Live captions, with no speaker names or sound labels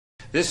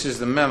This is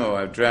the memo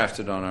I've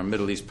drafted on our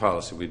Middle East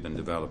policy we've been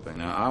developing.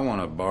 Now, I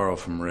want to borrow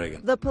from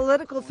Reagan. The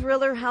political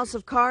thriller House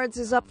of Cards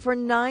is up for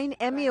 9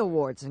 Emmy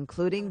Awards,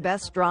 including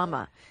Best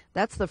Drama.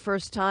 That's the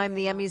first time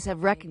the Emmys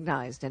have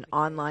recognized an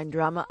online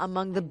drama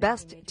among the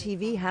best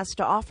TV has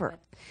to offer.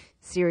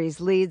 Series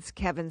leads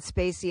Kevin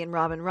Spacey and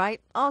Robin Wright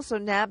also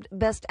nabbed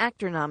Best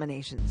Actor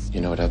nominations.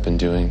 You know what I've been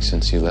doing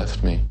since you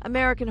left me?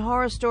 American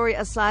Horror Story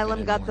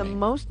Asylum got the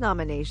most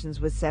nominations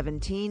with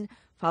 17,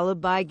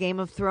 followed by Game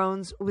of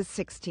Thrones with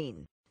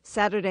 16.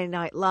 Saturday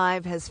Night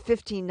Live has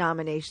 15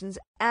 nominations,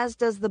 as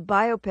does the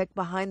biopic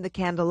Behind the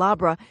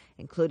Candelabra,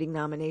 including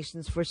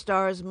nominations for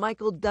stars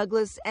Michael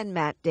Douglas and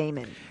Matt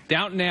Damon.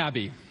 Downton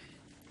Abbey,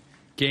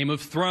 Game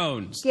of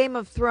Thrones. Game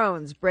of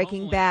Thrones,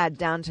 Breaking Bad,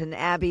 Downton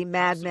Abbey,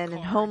 Mad Men,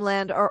 and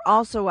Homeland are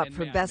also up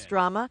for Best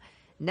Drama.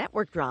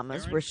 Network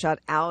dramas were shut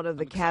out of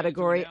the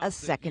category a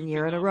second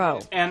year in a row.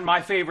 And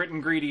my favorite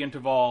ingredient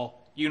of all,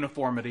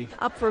 uniformity.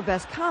 Up for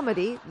Best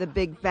Comedy, The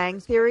Big Bang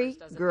Theory,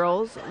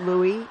 Girls,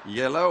 Louie,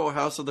 Yellow,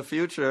 House of the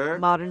Future,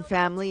 Modern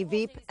Family,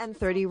 Veep, and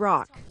 30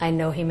 Rock. I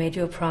know he made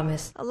you a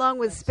promise. Along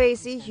with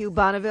Spacey, Hugh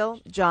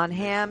Bonneville, John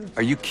Hamm,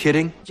 Are you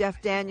kidding?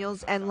 Jeff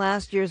Daniels, and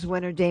last year's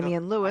winner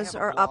Damian Lewis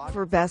are up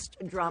for Best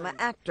Drama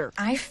Actor.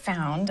 I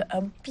found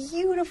a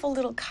beautiful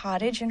little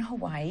cottage in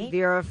Hawaii.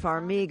 Vera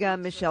Farmiga,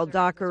 Michelle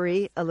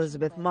Dockery,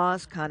 Elizabeth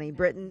Moss, Connie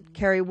Britton,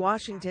 Kerry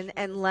Washington,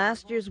 and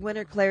last year's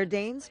winner Claire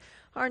Danes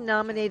are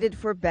nominated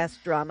for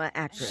Best Drama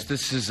Actress.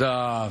 This is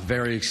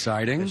very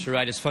exciting. That's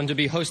right. It's fun to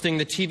be hosting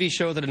the TV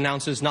show that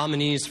announces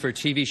nominees for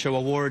TV show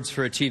awards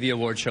for a TV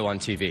award show on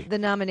TV. The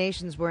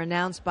nominations were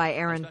announced by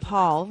Aaron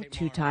Paul,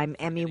 two-time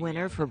Emmy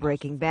winner for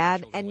Breaking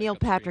Bad, and Neil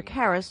Patrick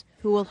Harris,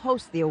 who will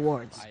host the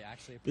awards.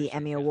 The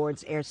Emmy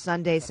Awards air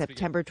Sunday,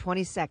 September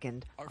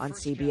 22nd on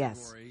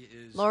CBS.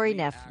 Laurie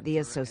Neff, The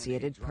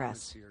Associated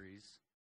Press.